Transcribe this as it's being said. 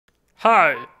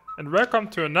Hi, and welcome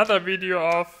to another video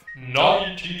of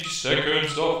 90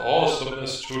 seconds of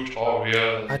awesomeness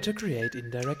tutorial. How to create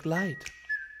indirect light.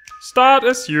 Start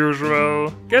as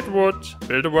usual. Get wood,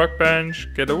 build a workbench,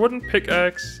 get a wooden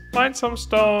pickaxe, find some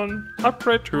stone,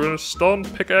 upgrade to a stone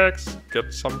pickaxe,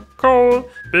 get some coal,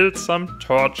 build some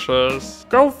torches,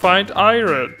 go find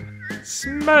iron,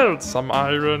 smelt some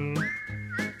iron,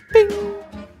 bing,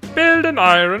 build an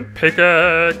iron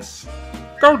pickaxe,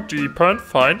 go deeper and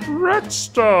find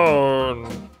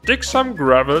redstone. Dig some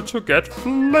gravel to get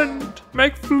flint.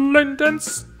 Make flint and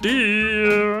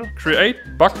steel. Create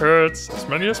buckets, as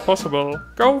many as possible.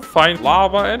 Go find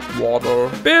lava and water.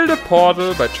 Build a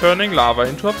portal by turning lava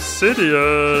into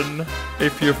obsidian.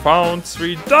 If you found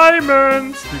 3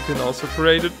 diamonds, you can also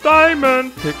create a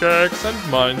diamond pickaxe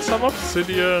and mine some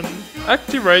obsidian.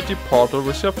 Activate the portal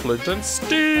with your flint and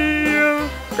steel.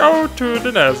 Go to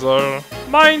the nether.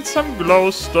 Mine some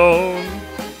glowstone.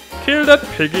 Kill that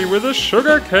piggy with a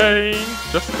sugar cane.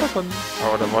 Just happen.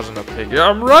 Oh, that wasn't a piggy.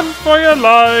 Run for your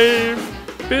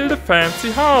life. Build a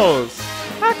fancy house.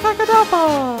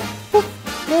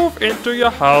 Move into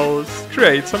your house.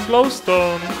 Create some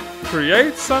glowstone.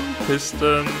 Create some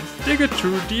pistons. Dig a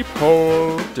 2 deep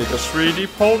hole. Dig a 3 deep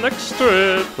hole next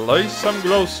to it. Place some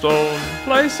glowstone.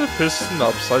 Place a piston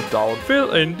upside down.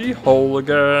 Fill in the hole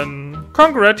again.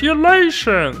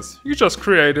 Congratulations! You just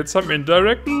created some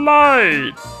indirect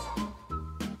light.